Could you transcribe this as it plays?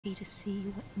to see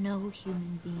what no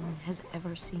human being has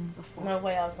ever seen before. No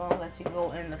way I was gonna let you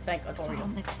go in the It's all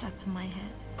Stankatorium. mixed up in my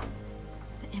head.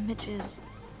 The images,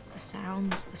 the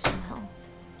sounds, the smell.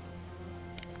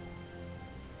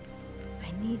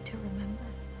 I need to remember.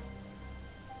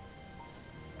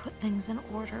 Put things in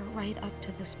order right up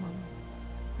to this moment.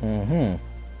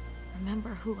 Mm-hmm.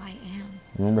 Remember who I am.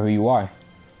 Remember who you are.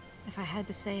 If I had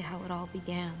to say how it all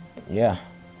began, Yeah.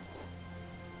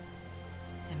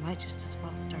 I might just as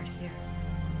well start here.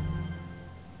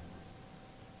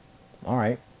 All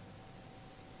right.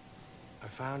 I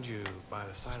found you by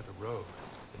the side of the road,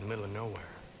 in the middle of nowhere.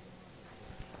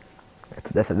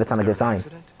 That's not a good sign.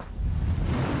 Accident?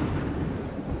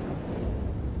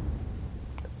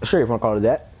 Sure, if you want to call it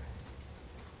that.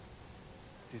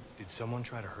 Did someone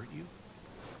try to hurt you?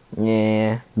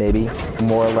 Yeah, maybe.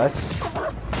 More or less.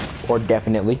 Or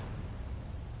definitely.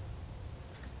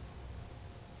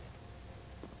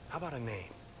 How about a name?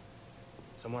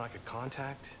 Someone I could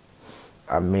contact?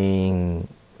 I mean,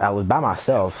 I was by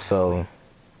myself, so...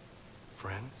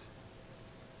 Friends?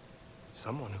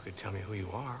 Someone who could tell me who you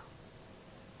are.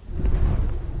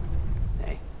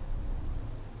 Hey.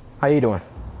 How you doing?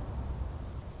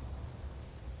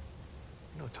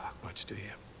 You don't talk much, do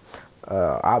you?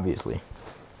 Obviously.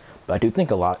 But I do think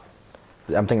a lot.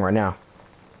 I'm thinking right now.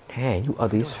 Hey, you If you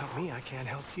uglies. don't help me, I can't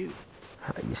help you.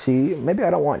 You see, maybe I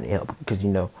don't want any help because, you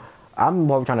know, I'm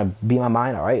more trying to be my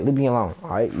mind, all right? Leave me alone, all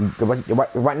right?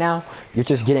 Right now, you're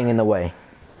just getting in the way.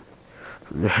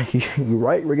 You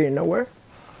right? We're getting nowhere?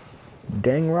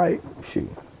 Dang right.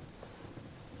 Shoot.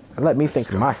 Let me think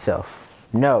for myself.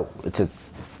 No, it's a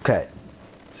cut.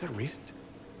 Is that recent?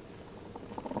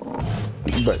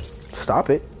 But stop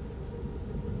it.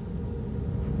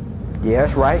 Yeah,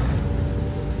 that's right.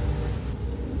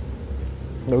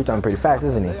 No, he's done pretty fast,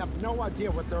 isn't he? They have no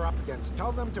idea what they're up against.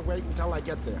 Tell them to wait until I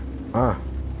get there.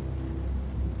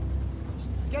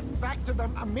 Get back to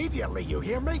them immediately, you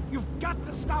hear me? You've got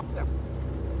to stop them.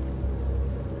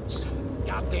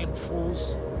 Goddamn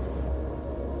fools.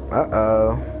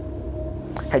 Uh-oh.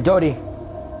 Hey, Jody.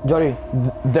 Jody,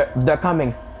 they're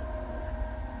coming.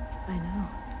 I know.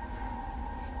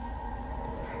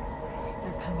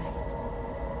 They're coming.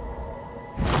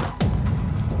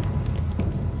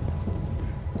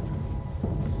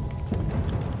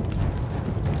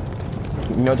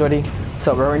 You know, Jody?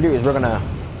 So what we're gonna do is we're gonna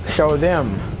show them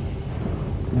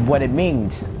what it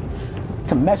means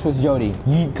to mess with Jody.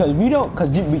 Cause we don't, cause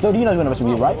Jody, you know you're gonna mess with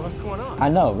you, right? What's going on? I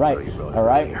know, right? All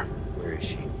right. Where is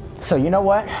she? So you know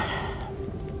what?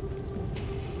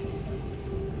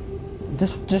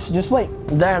 Just wait.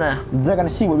 They're gonna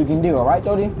see what we can do. All right,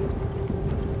 Jody?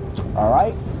 All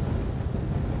right.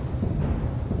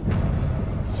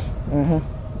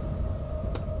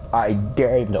 I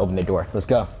dare even to open the door. Let's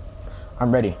go.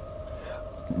 I'm ready.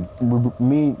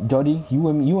 Me, Jody, you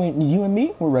and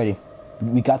me, we're ready.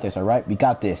 We got this, all right? We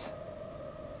got this.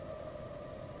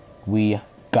 We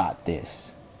got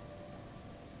this.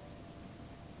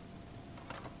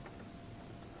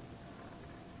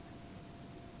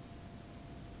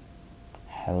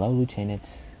 Hello, lieutenants.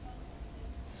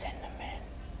 Send them in.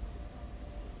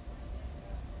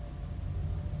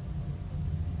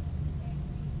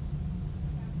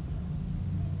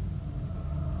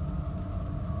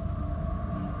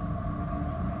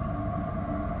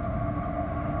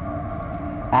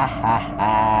 Ha ha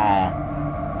ha.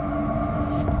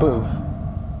 Boo.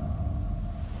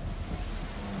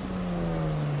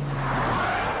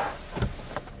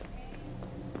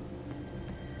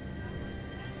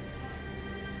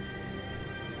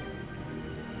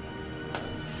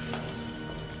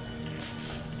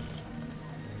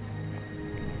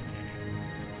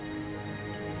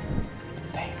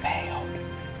 They failed.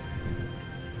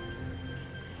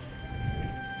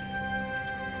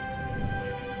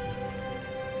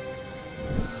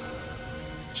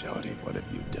 Jody, what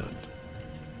have you done?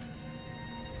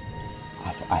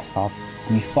 I thought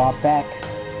we fought back.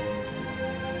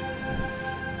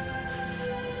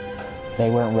 They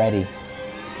weren't ready.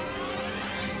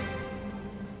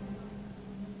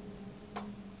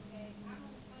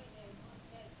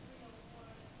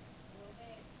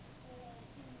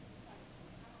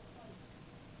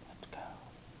 Let's go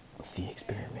with the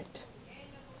experiment.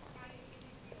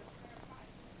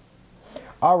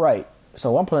 All right,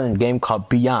 so I'm playing a game called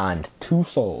Beyond Two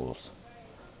Souls.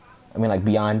 I mean, like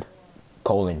Beyond,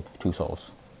 Two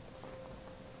Souls.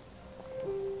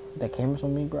 That camera's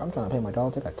on me, bro. I'm trying to pay my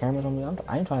dog. They got cameras on me.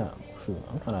 I ain't trying to shoot.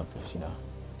 I'm trying to just, you know,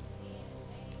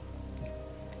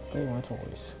 play my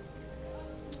toys.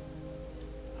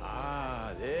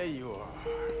 Ah, there you are.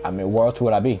 I mean, where else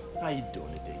would I be? How you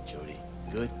doing today, Jody?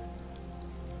 Good?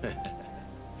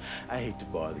 I hate to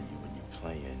bother you when you're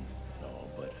playing and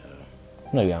all, but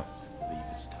No, you don't. I believe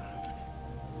it's time.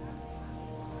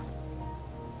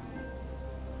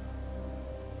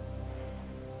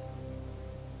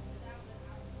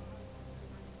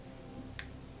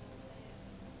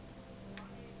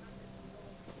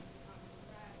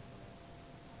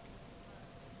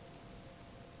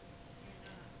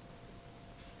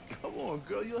 Come on,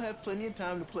 girl, you'll have plenty of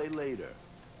time to play later.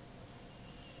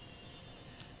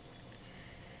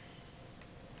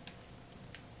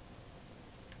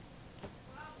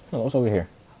 No, what's over here?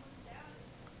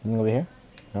 Nothing over here?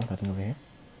 No, nothing over here.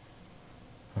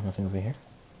 No, nothing over here.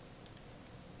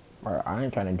 Alright, I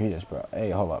ain't trying to do this, bro.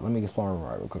 Hey, hold up. Let me explore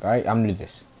real quick. Alright, I'm gonna do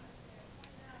this.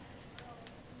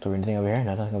 So anything over here?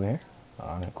 Nothing over here?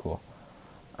 Oh, okay, cool.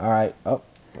 Alright. Oh,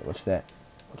 what's that?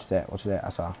 What's that? What's that? I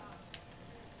saw.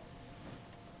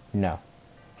 No.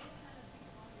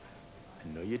 I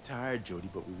know you're tired, Jody,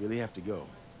 but we really have to go.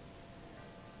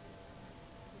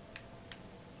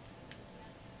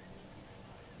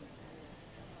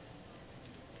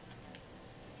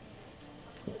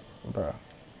 Bro.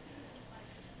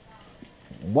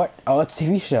 What? Oh, it's a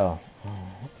TV show. Oh,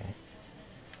 okay.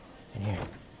 In here.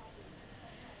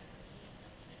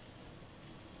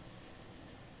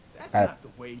 That's not the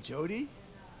way, Jody.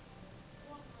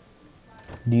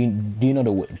 Do you know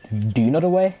the way? Do you know the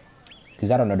way?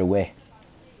 Because I don't know the way.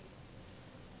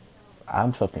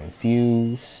 I'm so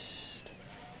confused.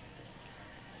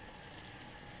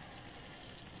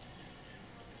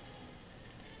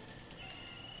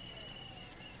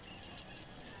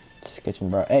 This kitchen,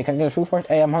 bro. Hey, can I get a food first?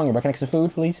 Hey, I'm hungry, bro. Can I get some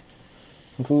food, please?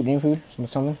 Some food? Any food?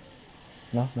 Something?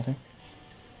 No, nothing.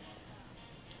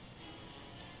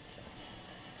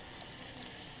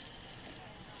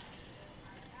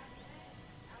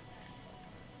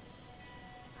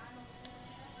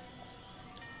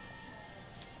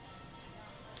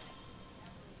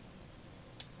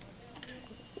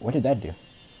 What did that do?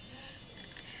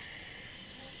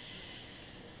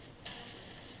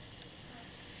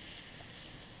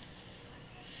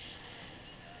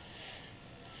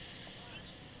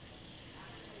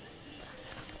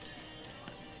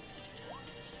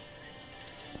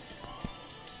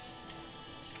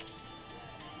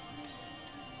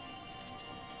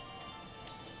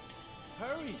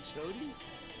 Hurry, Jody.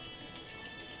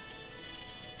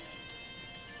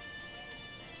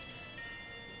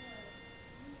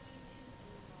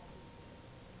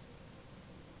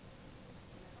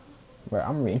 Bro,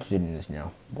 I'm really interested in this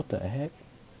now. What the heck?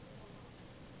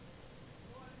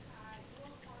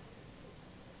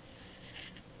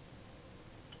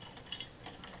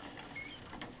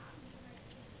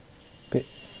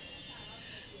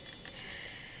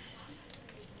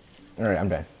 Alright, I'm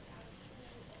done.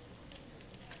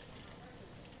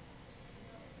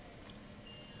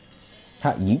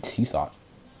 Hot yeets, you thought.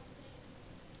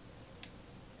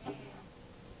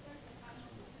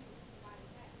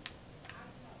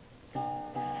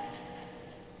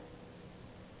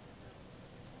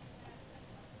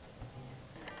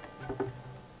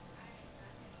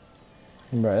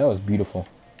 Bro, that was beautiful.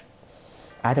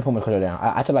 I had to put my controller down.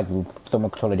 I had to like throw my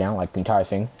controller down, like the entire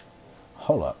thing.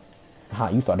 Hold up. Huh,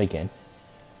 you thought again.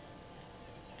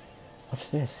 What's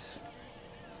this?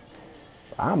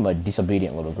 I'm a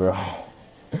disobedient little girl. I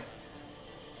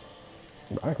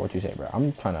don't care what you say, bro.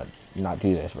 I'm trying to not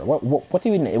do this, bro. What's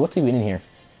even in here?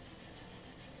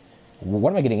 What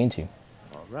am I getting into?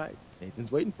 All right,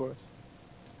 Nathan's waiting for us.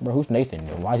 Bro, who's Nathan?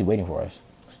 And why is he waiting for us?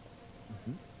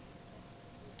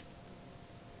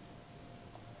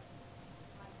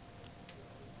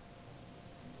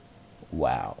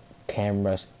 Wow,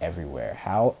 cameras everywhere.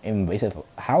 How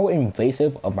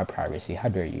invasive of my privacy. How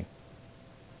dare you?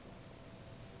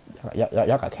 Y'all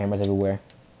got cameras everywhere.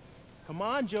 Come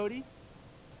on, Jody.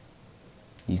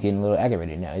 He's getting a little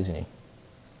aggravated now, isn't he?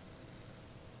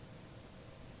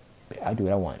 I do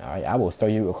what I want, alright? I will throw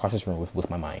you across this room with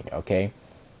my mind, okay?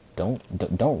 Don't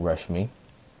rush me.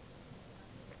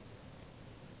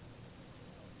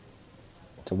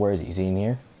 So where is he? Is he in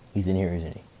here? He's in here,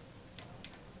 isn't he?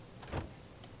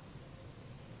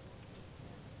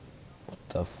 What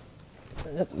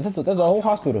the there's a whole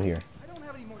hospital here. I don't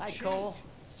have any more Hi, change. Cole.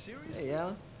 Seriously? Hey,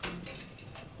 Alan.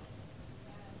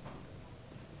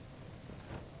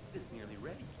 It's nearly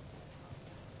ready.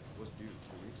 It was due 2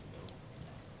 weeks ago.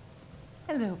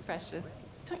 Hello, precious.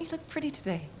 Don't you look pretty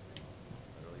today?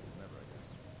 Early as never, I guess.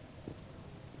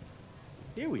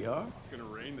 Here we are. It's gonna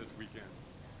rain this weekend.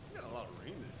 We got a lot of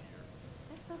rain this year.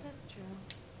 I suppose that's true.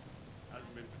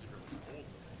 Hasn't been particularly cold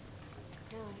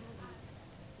though. No, I haven't.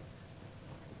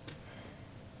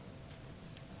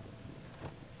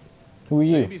 Who are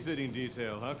you? Babysitting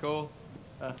detail, huh, Cole?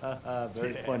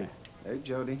 Very funny. Hey,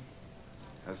 Jody.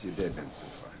 How's your day been so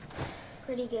far?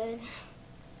 Pretty good.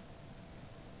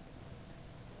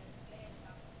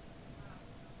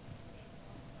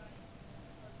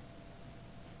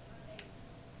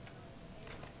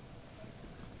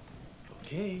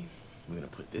 Okay, we're gonna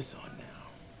put this on now.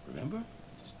 Remember?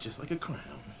 It's just like a crown.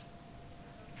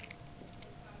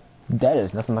 That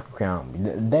is nothing like a crown.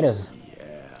 That is.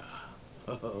 Yeah.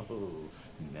 Oh,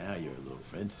 now you're a little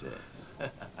princess.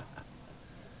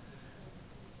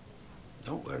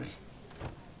 Don't worry.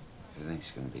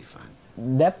 Everything's gonna be fine.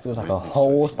 That feels like a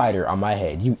whole spider on my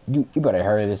head. You better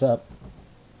hurry this up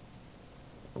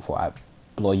before I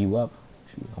blow you up.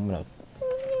 Shoot, I'm gonna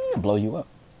blow you up.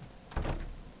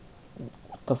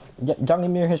 What the? Y'all leave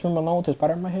me in his room alone with the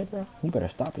spider on my head, bro. You better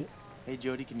stop it. Hey,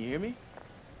 Jody, can you hear me?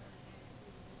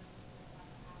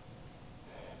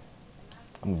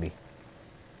 I'm gonna be.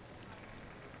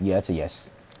 Yeah, it's a yes.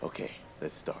 Okay,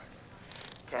 let's start.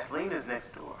 Kathleen is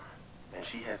next door, and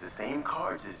she has the same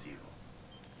cards as you.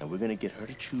 And we're gonna get her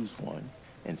to choose one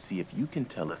and see if you can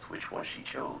tell us which one she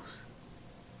chose.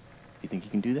 You think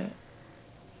you can do that?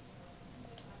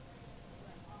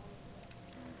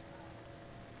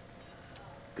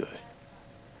 Good.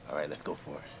 All right, let's go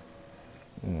for it.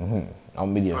 I'm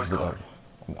gonna be I'm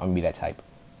gonna be that type.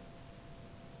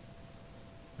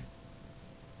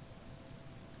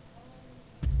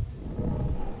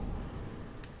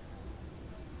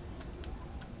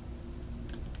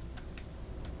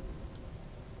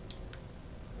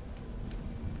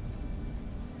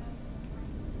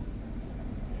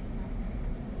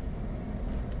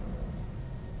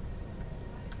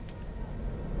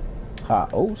 Ha,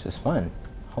 oh, this is fun.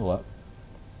 Hold up.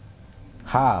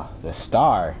 Ha, the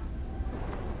star.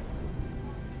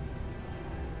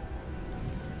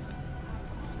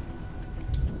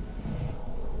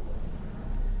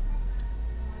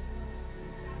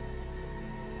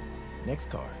 Next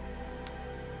card.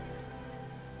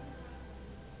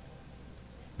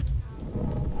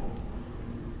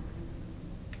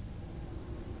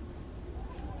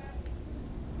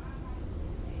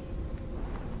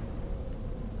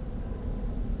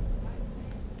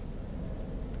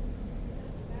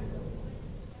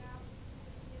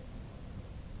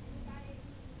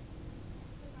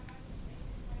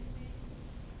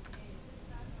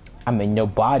 I'm in your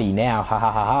body now. Ha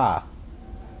ha ha ha.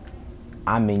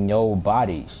 I'm in your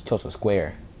body. Tilted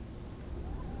square.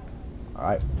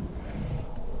 Alright.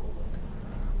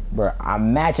 Bruh,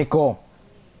 I'm magical.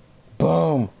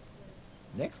 Boom.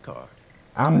 Next card.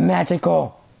 I'm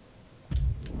magical.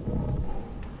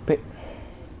 Pick.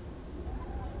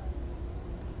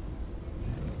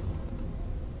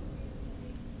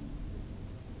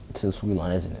 It's a sweet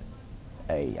line, isn't it?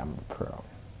 Hey, I'm a pro.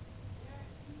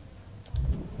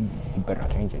 You better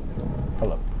not change it.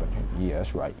 Hold up. Yeah,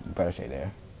 that's right. You better stay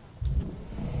there.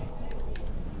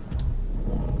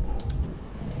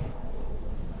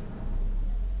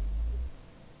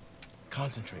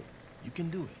 Concentrate. You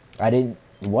can do it. I didn't.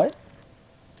 What?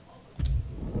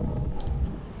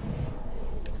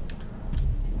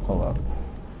 Hold up.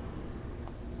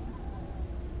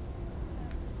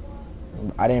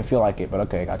 I didn't feel like it, but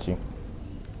okay, I got you.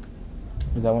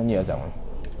 Is that one? Yeah, it's that one.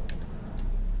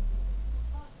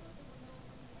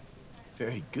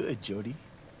 Very good, Jody.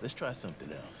 Let's try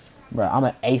something else. Bro, I'm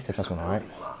an ace at this one, alright?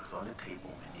 Blocks on the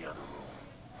table in the other room.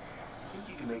 Think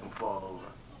you can make them fall over?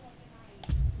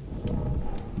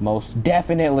 Most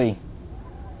definitely.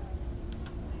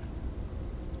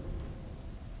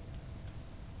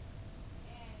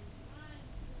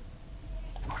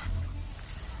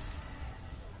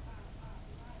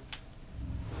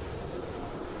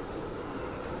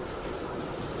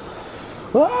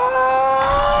 Ah!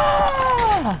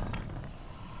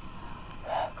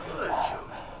 Good,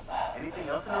 Jody. Anything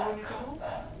else in the room you can move?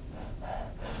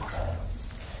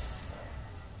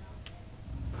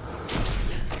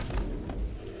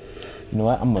 You know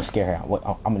what? I'm gonna scare her. What?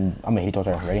 I'm gonna hit her.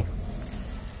 Ready?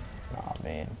 Oh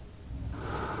man.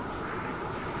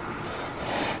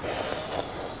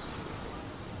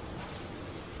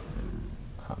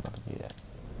 I'm not gonna do that.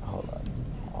 Hold up.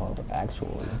 Hold up.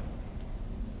 Actually.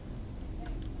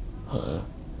 Ha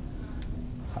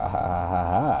ha ha ha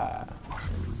ha.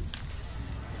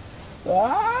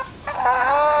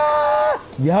 Ah!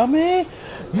 Yummy!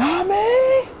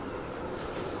 Yummy!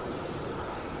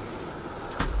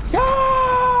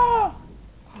 Yeah!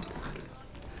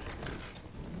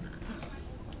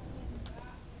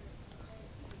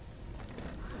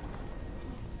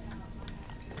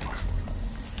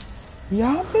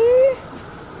 Yummy!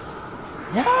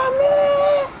 Yummy!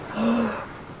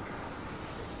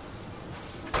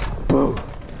 Boo!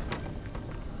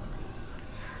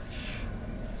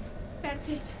 That's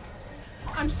it.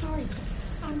 I'm sorry.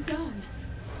 I'm done.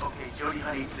 Okay, Jody,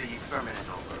 honey, the experiment is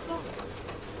over. It's locked.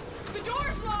 The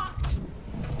door's locked!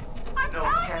 No,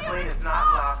 Kathleen, it's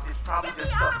not locked. It's probably just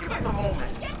stuck. Give us a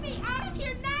moment. Get me out of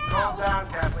here now! Calm down,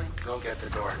 Kathleen. Go get the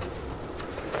door.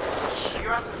 You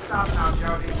have to stop now,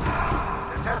 Jody.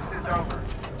 The test is over.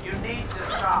 You need to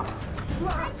stop.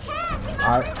 I can't! We All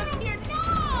got right. rid of here! No!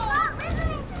 Stop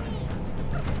listening to me!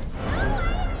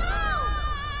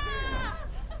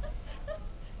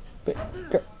 But,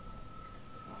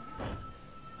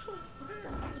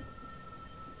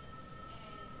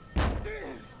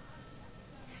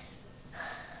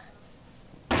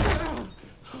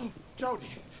 Jody.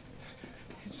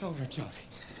 It's over, Jody.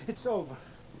 It's over.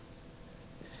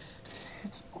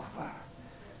 It's over.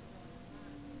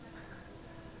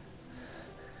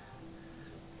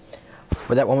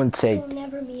 for that woman's sake, It'll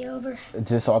never be over.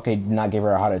 just so I could not give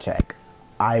her a heart attack,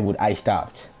 I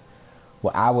stopped.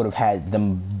 Well, I would have had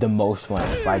the most fun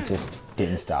if I just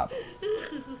didn't stop.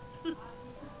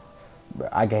 Bro,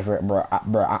 I gave her,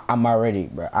 I'm already,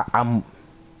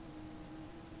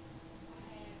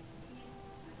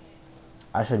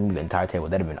 I should have moved the entire table.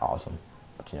 That'd have been awesome.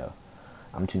 But you know,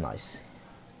 I'm too nice.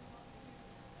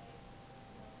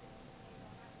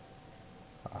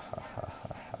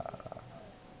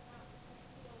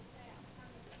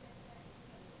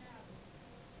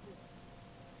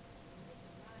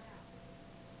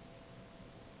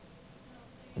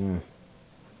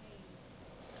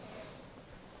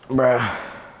 Bruh.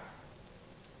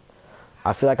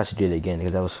 I feel like I should do it again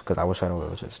because I was trying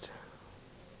to just.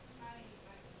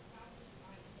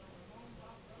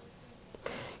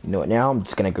 You know what? Now I'm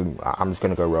just gonna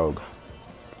go rogue.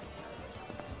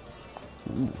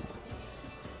 Ooh.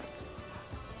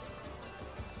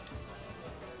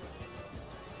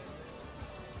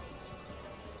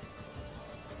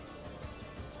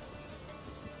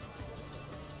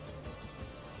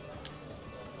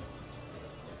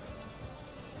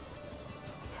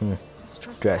 This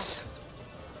dress Dress. sucks.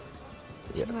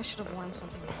 Yeah. I knew I should have worn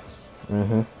something else.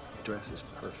 Mm-hmm. Dress is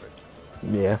perfect.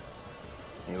 Yeah.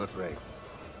 You look great.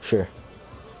 Sure.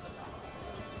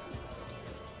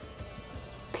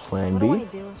 Plan What B. do I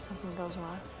do if something goes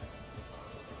wrong?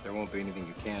 There won't be anything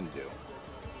you can do.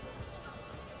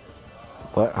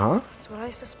 What? Huh? That's what I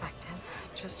suspected.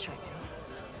 Just checking.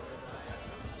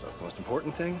 But the most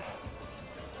important thing,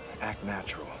 act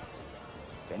natural.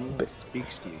 If anyone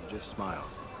speaks to you, just smile.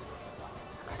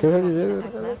 So you want me to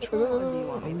act natural, or do you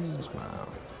want me to smile?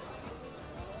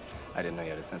 I didn't know you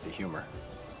had a sense of humor.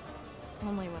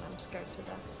 Only when I'm scared to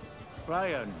death.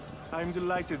 Ryan, I'm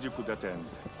delighted you could attend.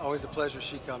 Always a pleasure,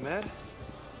 Sheikh Ahmed.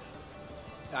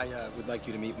 I would like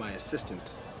you to meet my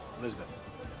assistant, Elizabeth.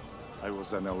 I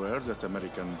was unaware that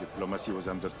American diplomacy was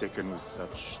undertaken with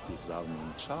such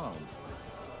disarming charm.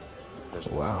 The pleasure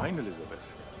is Wow. mine,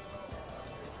 Elizabeth.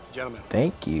 Gentlemen,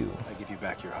 Thank you. I give you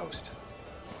back your host.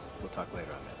 We'll talk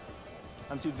later, Ahmed.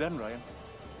 Until then, Ryan.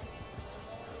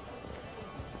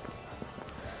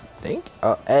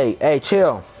 Hey,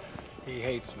 chill. he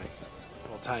hates me. The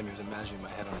whole time he was imagining my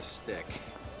head on a stick.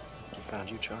 He found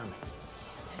you charming.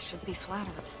 I should be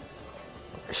flattered.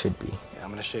 It should be. Yeah, I'm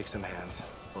gonna shake some hands,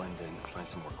 blend in, find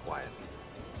somewhere quiet.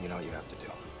 You know what you have to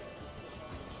do.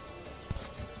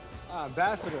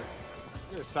 Ambassador,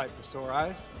 you're a sight for sore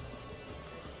eyes.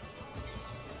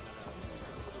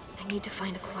 I need to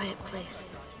find a quiet place.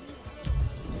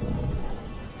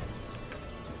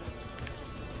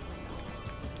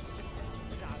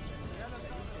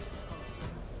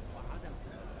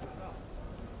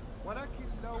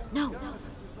 No,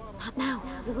 not now.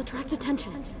 It will attract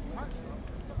attention.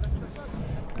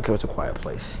 Okay, it's a quiet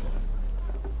place.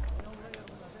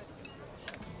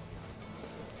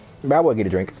 But I will get a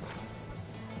drink.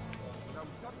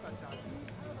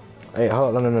 Hey,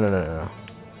 hold on, no.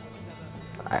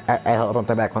 I hold on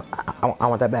that back. I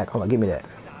want that back. Hold on, give me that.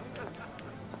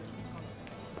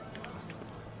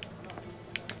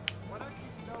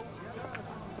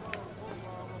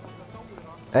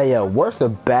 Hey, yo, where's the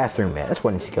bathroom at? That's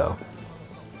where I need to go.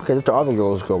 Because if the other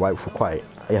girls go right for quiet.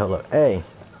 Hey, hold up. Hey.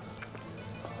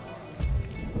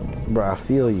 Bro, I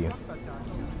feel you.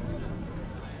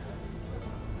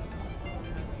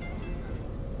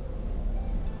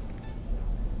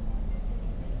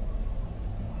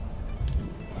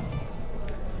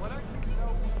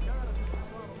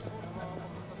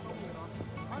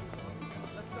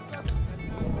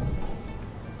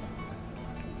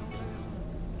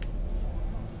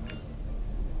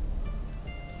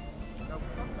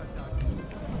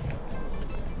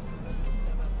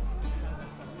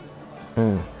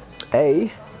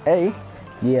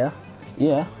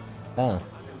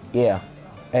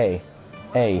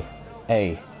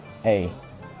 Hey, hey,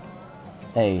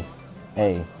 hey,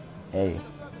 hey, hey,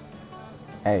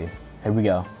 hey. Here we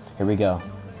go. Here we go.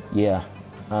 Yeah.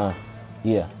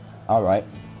 Yeah. All right.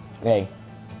 Hey.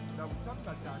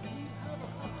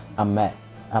 I'm at.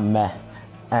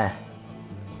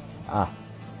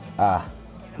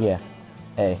 Yeah.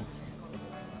 Hey.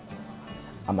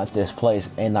 I'm at this place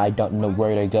and I don't know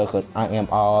where to go because I am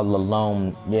all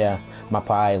alone. Yeah. My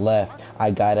pie left.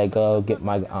 I gotta go get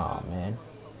my. Oh man.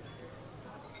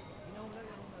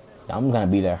 I'm gonna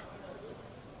be there.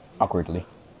 Awkwardly.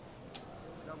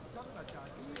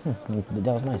 That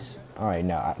was nice. Alright,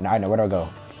 now I know where to go.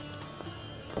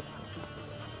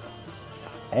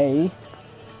 Hey.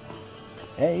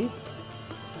 Hey.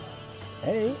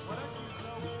 Hey.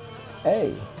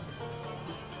 Hey.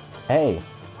 Hey.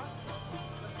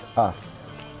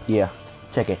 Yeah.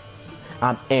 Check it.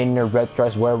 I'm in the red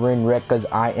dress wearing red cause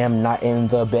I am not in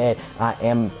the bed. I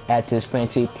am at this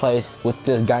fancy place with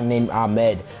this guy named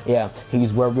Ahmed. Yeah,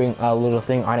 he's wearing a little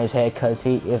thing on his head cause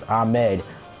he is Ahmed.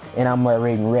 And I'm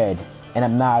wearing red. And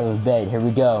I'm out of bed. Here we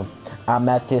go. I'm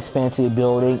at this fancy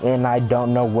building and I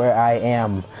don't know where I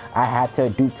am. I have to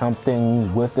do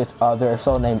something with this other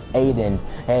soul named Aiden.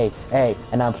 Hey,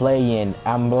 and I'm playing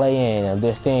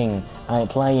this thing. I ain't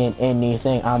playing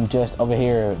anything. I'm just over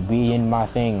here being my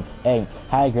thing. Hey,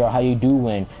 hi girl, how you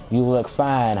doing? You look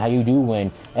fine. How you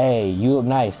doing? Hey, you look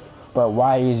nice. But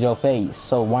why is your face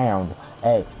so round?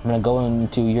 Hey, I'm gonna go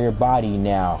into your body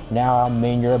now. Now I'm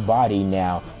in your body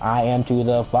now. I am to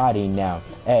the body now.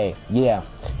 Hey, yeah,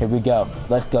 here we go.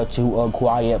 Let's go to a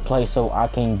quiet place so I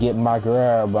can get my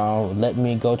grub on. Let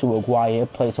me go to a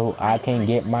quiet place so I can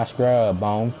get my scrub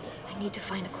on. I need to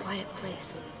find a quiet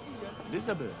place.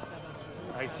 Elizabeth,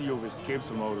 I see you've escaped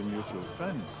from our mutual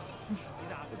friends.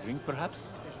 A drink,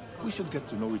 perhaps? We should get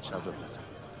to know each other better.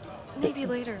 Maybe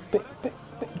later.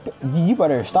 You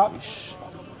better stop. Shh.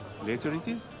 Later it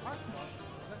is?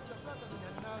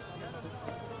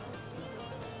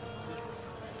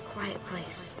 Quiet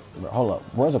place. Hold up.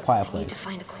 Where's a quiet I place? need to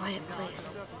find a quiet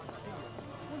place.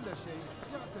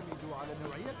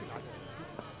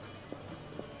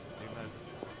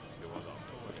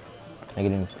 Can I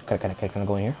get in? Can I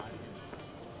go in here?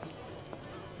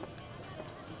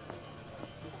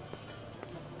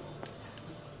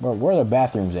 Bro, where are the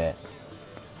bathrooms at?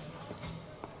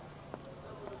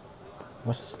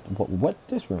 What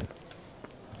this room?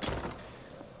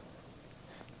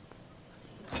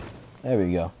 There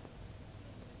we go.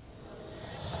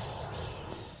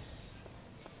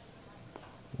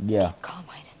 Yeah. Calm,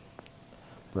 Aiden.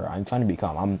 Bro, I'm trying to be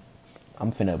calm.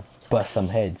 I'm finna bust some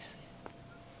heads.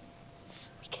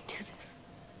 We can do this.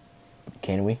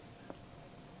 Can we?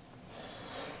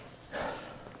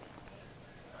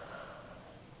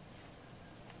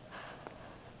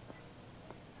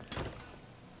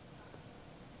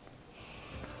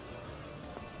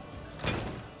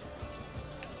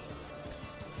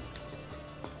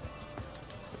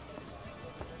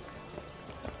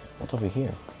 What's over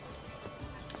here?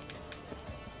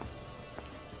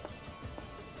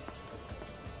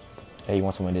 Hey, you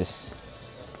want some of this?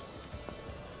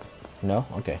 No?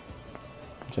 Okay.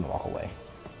 I'm just gonna walk away.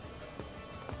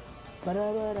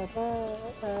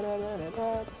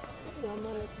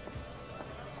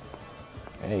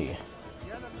 Hey.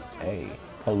 Hey.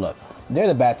 Hold up. There are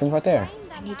the bathrooms right there.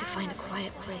 I need to find a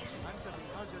quiet place.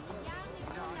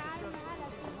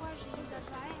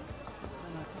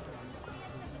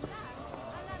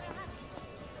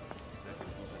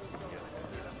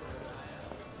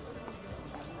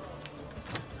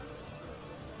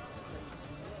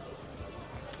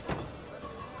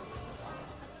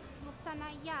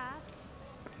 مقتنيات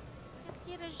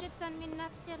كثيرة جدا من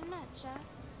نفس المتجر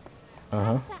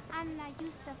Uh-huh. حتى أن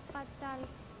يوسف فضل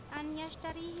أن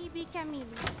يشتريه بكامله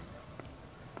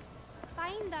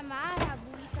فعندما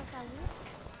أذهبوا للتسوق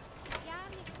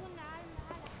يملكون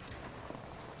المال.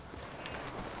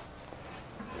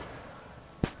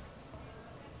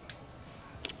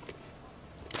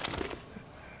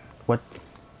 What?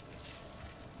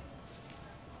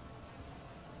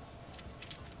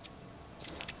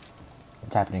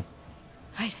 What's happening?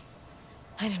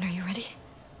 Aiden, are you ready?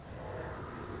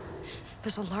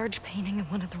 There's a large painting in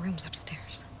one of the rooms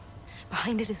upstairs.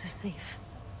 Behind it is a safe.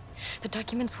 The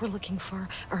documents we're looking for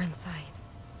are inside.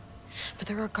 But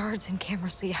there are guards and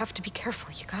cameras, so you have to be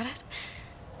careful. You got it?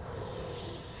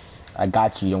 I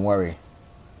got you, don't worry.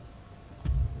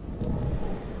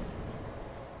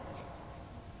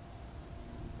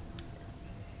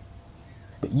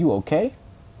 But you okay?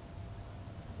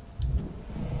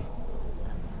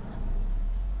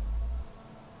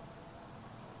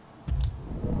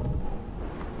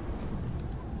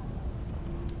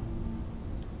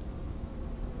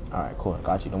 Alright, cool.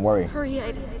 Got you. Don't worry. Hurry,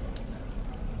 Ed.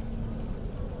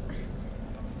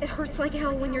 It hurts like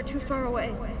hell when you're too far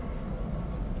away.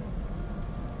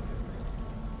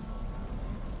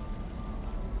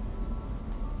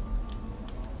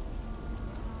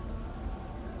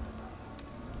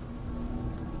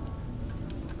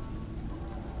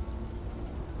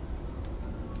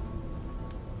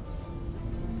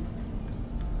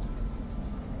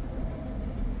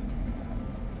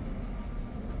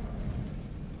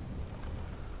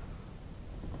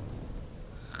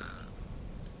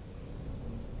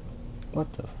 What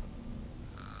the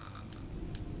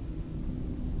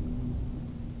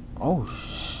oh,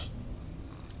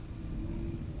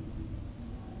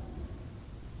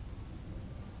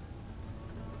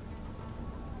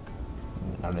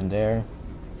 not in there.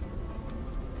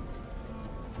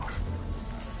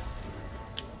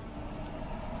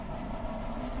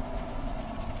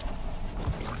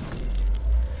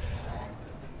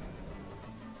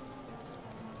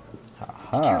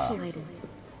 Be careful, Aiden.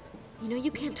 You know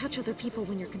you can't touch other people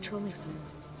when you're controlling someone.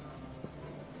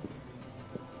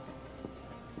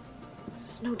 This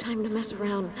is no time to mess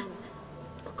around.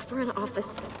 Look for an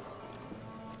office.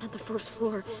 On the first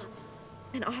floor.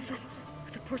 An office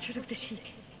with a portrait of the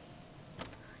Sheik.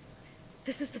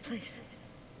 This is the place.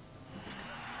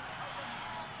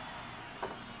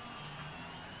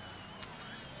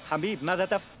 حبيب ماذا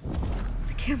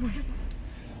The cameras.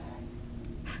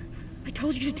 I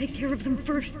told you to take care of them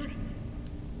first.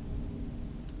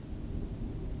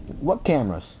 What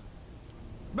cameras?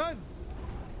 من؟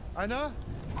 أنا؟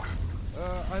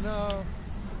 أنا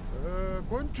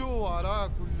كنت أرى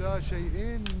كل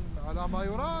شيء على ما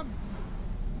يرام.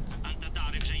 أنت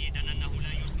تعرف جيدا أنه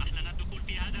لا يسمح لنا الدخول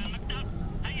في هذا المكتب.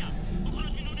 هيا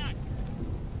اخرج من هناك.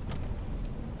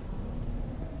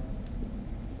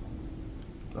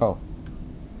 Oh,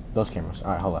 those cameras.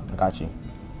 All right, hold up. I got you.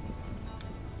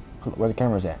 Where the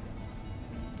cameras at?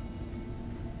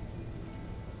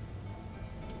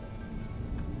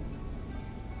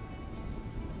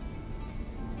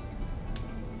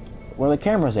 Where the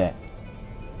cameras at?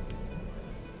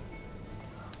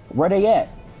 Where they at?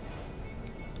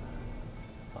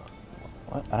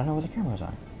 What? I don't know where the cameras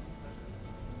are.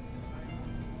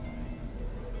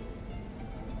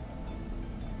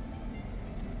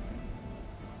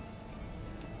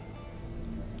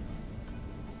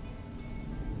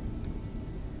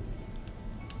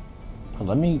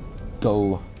 Let me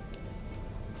go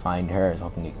find her so I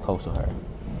can get close to her.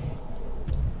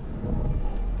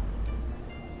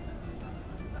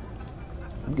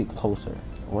 Let me get closer.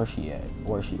 Where's she at?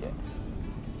 Where's she at?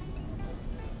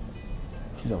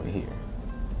 She's over here.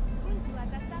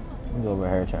 Let me go over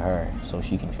here to her so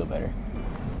she can feel better.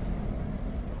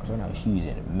 Because right now she's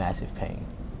in massive pain.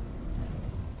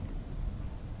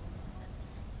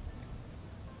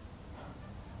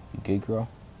 You good, girl?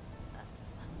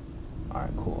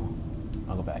 Alright, cool.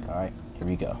 I'll go back, alright? Here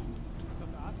we go.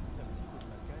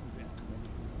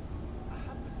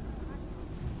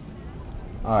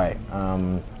 Alright,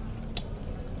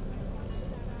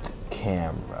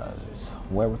 cameras.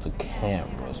 Where would the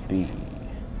cameras be?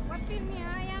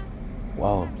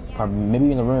 Well, probably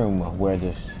maybe in the room where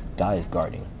this guy is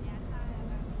guarding.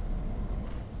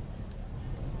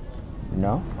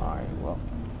 No? Alright, well.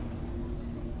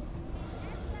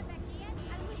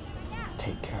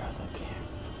 Take care of the camera.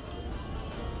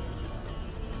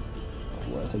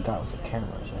 Where's the guy with the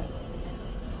cameras at?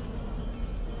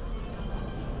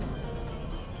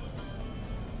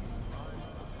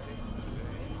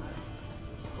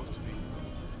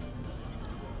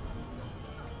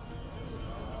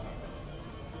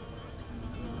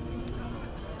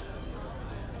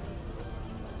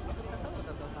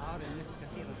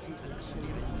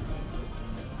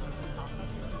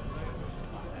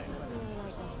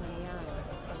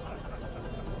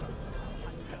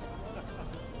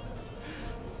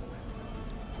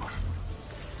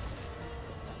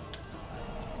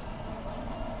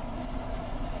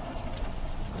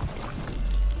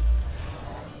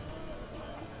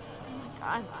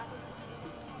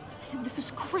 This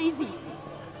is crazy.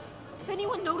 If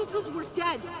anyone notices, we're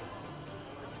dead.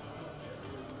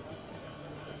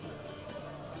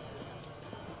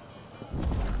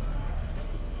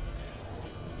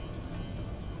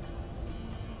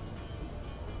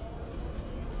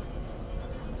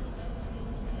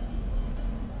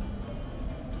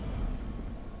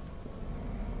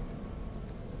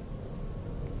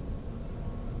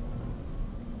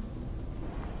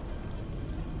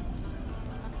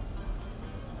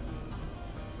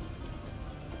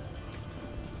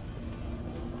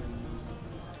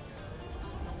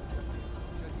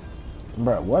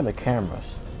 Bro, where are the cameras?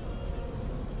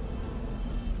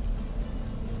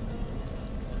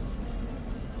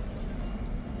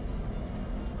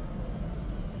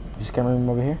 This camera room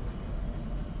over here?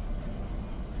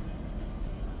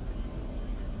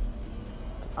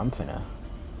 I'm finna.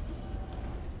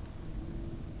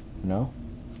 No?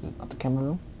 Not the camera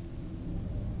room?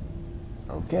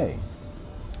 Okay.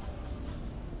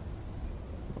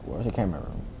 Where's the camera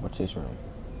room? What's this room?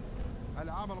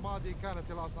 العام الماضي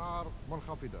كانت الأسعار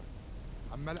منخفضة.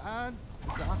 أما الآن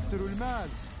سأخسر المال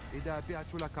إذا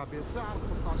بعت لك بسعر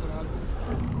 15,000.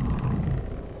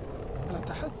 ألا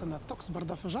تحس أن الطقس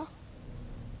برد فجأة؟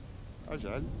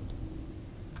 أجل.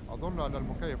 أظن أن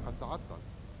المكيف قد تعطل.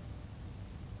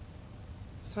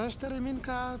 سأشتري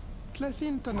منك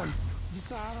 30 طنا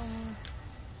بسعر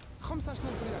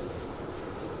 15,000 ريال.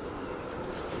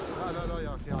 لا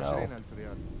يا أخي 20,000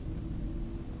 ريال.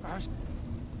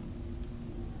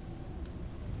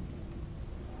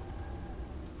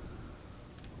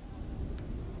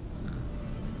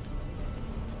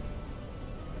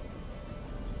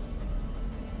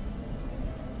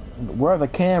 Where are the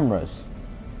cameras?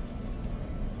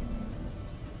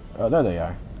 Oh, there they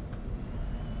are.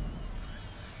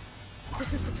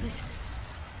 This is the place.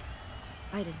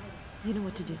 Aiden, you know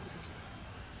what to do.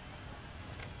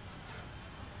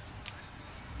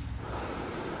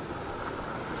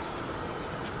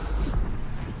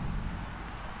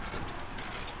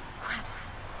 Crap.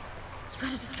 You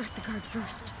gotta distract the guard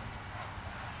first.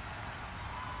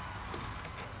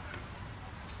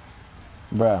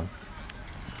 Bruh.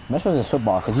 Mess with this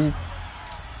football, cause he.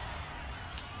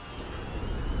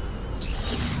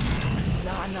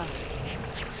 Nah.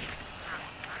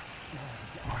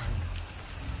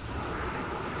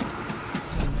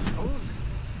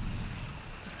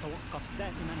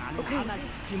 Okay.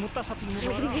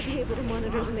 Nobody will be able to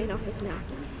monitor the main office now.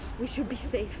 We should be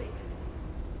safe.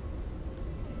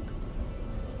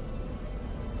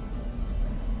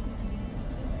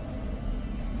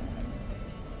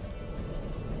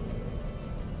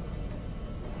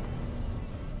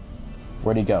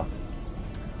 Where'd he go?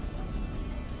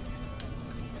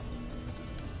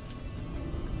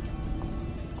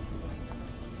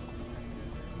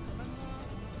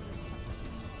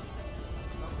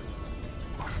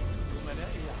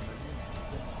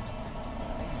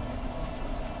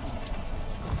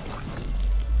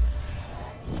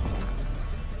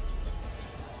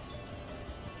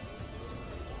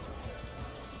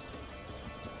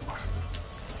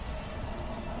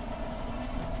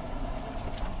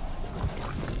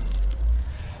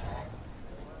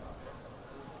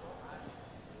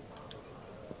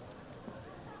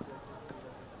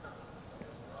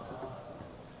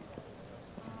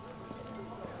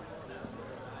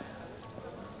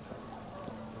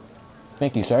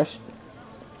 Thank you, sirs.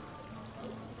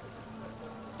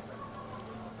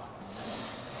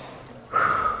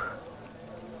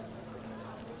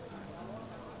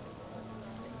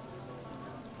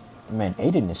 Man,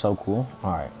 Aiden is so cool.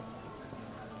 All right.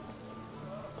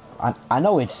 I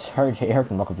know it hurt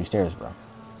him walk up these stairs, bro.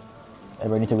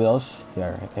 Everybody need the wheels?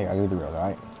 Here, I give you the wheels, all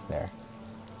right? There.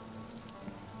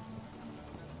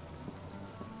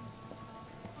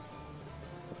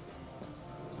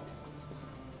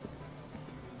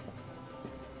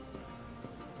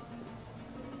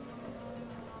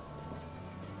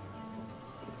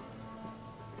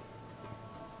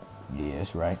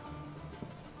 Yes, right.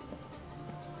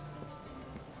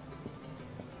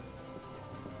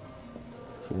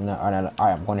 No, all right,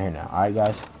 I'm going here now. All right,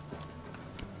 guys.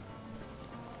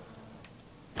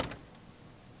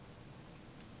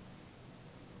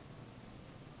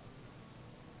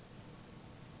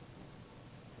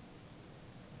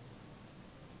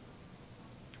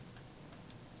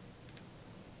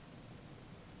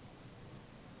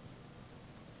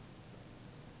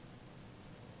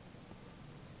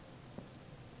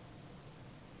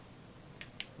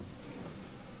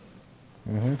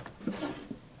 Mm-hmm.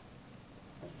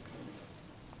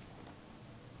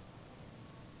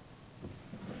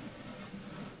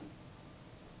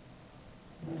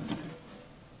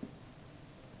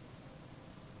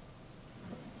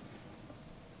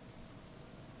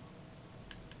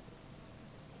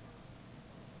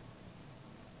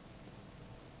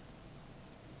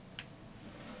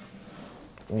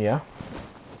 Yeah.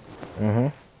 Mm-hmm.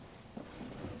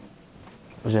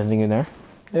 Was there anything in there?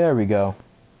 There we go.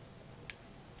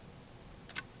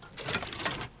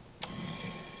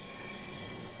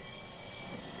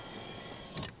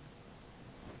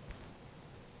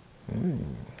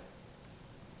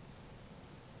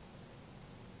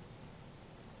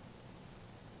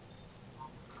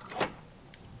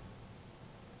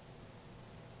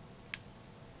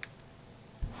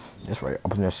 That's right,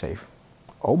 up in their safe.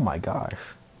 Oh my gosh.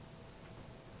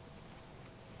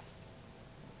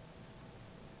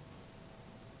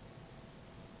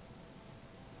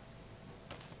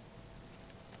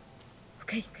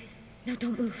 Okay, now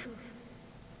don't move.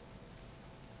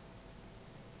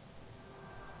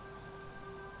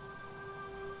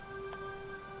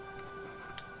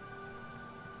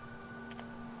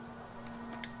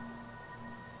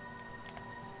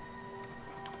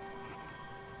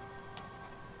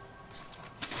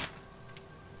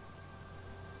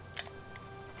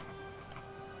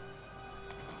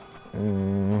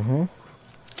 Mm-hmm.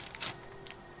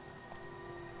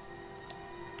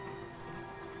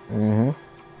 Mm-hmm.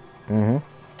 Mm-hmm.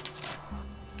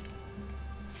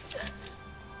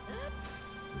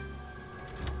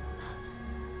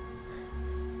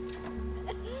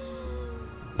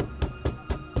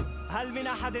 هل من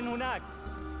أحد هناك؟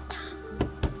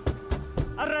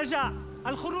 الرجاء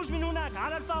الخروج من هناك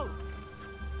على الفور.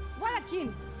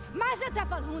 ولكن ماذا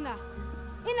تفعل هنا؟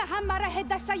 إنها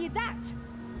مراهد السيدات.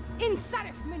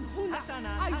 انصرف من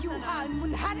هنا أيها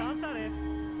المنحرف.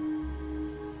 سأنصرف.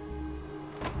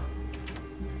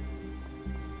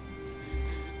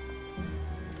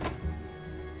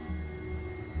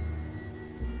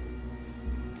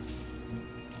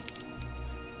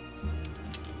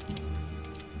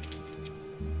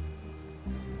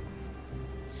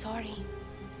 Sorry.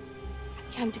 I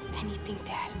can't do anything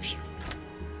to help you.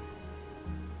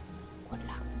 Good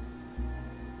luck.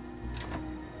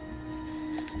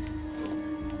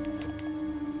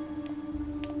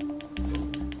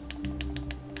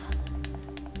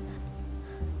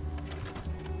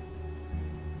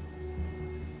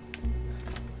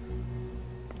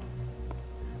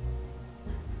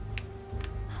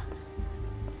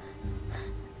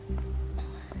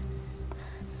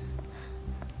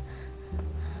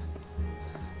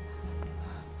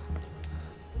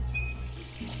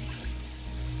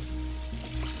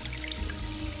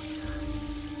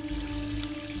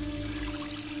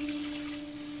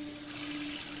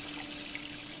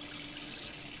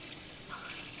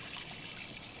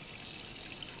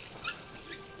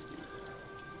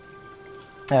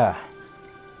 Yeah.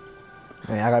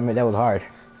 I mean, I gotta admit, that was hard.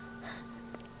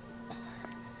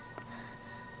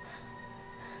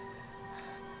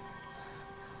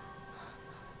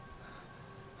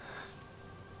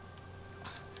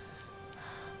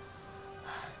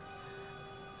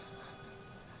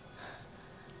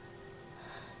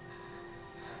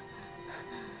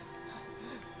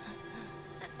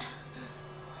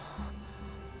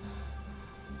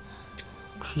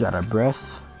 She's out of breath.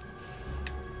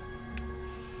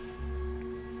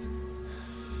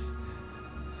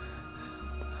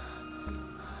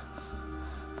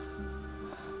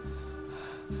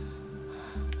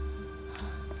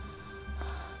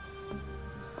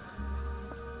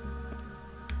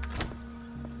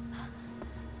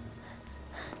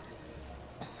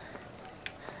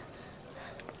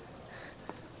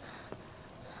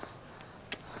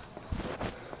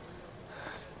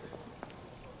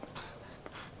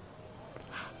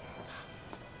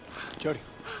 Jodie,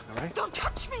 all right? Don't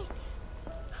touch me!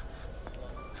 I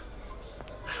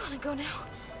want to go now.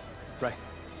 Right.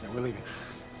 Now we're leaving.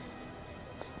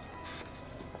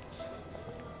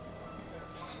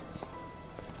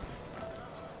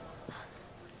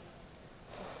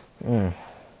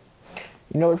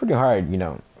 You know, it's pretty hard, you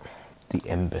know, the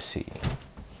embassy.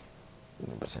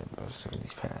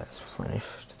 These paths.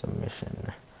 Finished the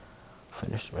mission.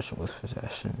 Finished the mission with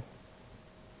possession.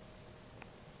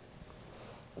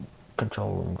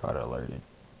 Control room got alerted.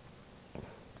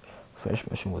 Finished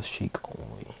mission with Sheik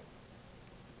only.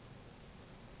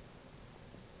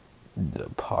 The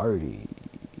party.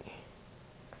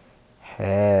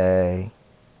 Hey.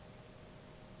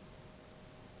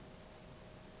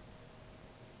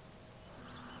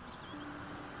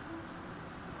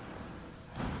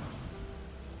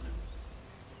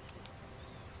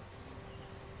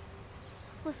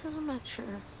 Listen, I'm not sure.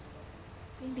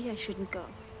 Maybe I shouldn't go.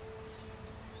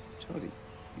 Jodie,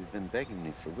 you've been begging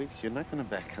me for weeks. You're not gonna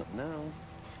back out now.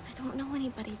 I don't know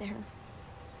anybody there.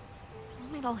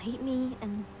 They might all hate me,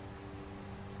 and...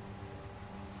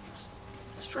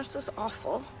 Stress is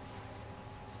awful.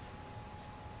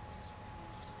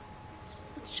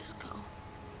 Let's just go.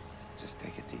 Just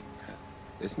take a deep breath.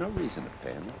 There's no reason to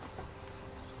panic.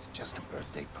 It's just a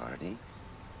birthday party.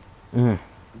 I'm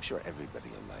sure everybody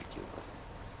will like you.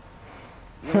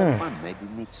 You'll have fun. Maybe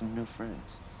meet some new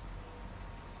friends.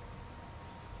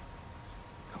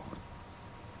 Go on.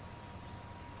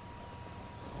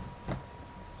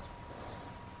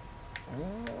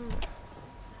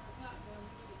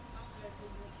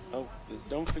 Oh,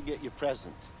 don't forget your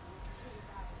present.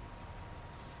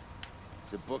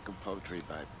 It's a book of poetry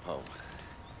by Poe.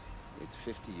 It's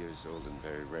 50 years old and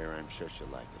very rare. I'm sure she'll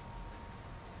like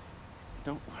it.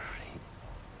 Don't worry.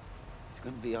 It's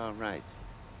gonna be all right.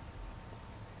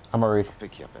 I'm worried. I'll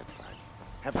pick you up at 5.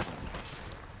 Have fun.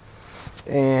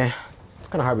 It's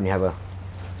kind of hard when you have a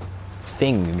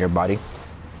thing in your body.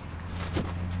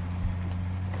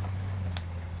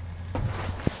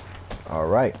 All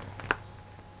right.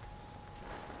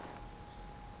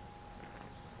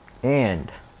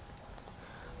 And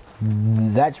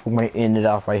that's what might end it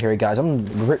off right here, guys.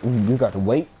 We got to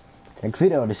wait next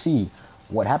video to see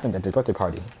what happened at the birthday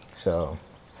party. So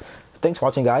thanks for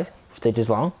watching, guys. Stayed this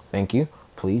long. Thank you.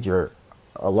 Please, you're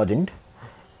a legend.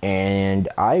 And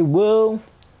I will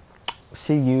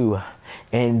see you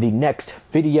in the next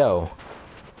video.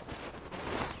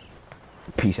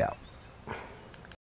 Peace out.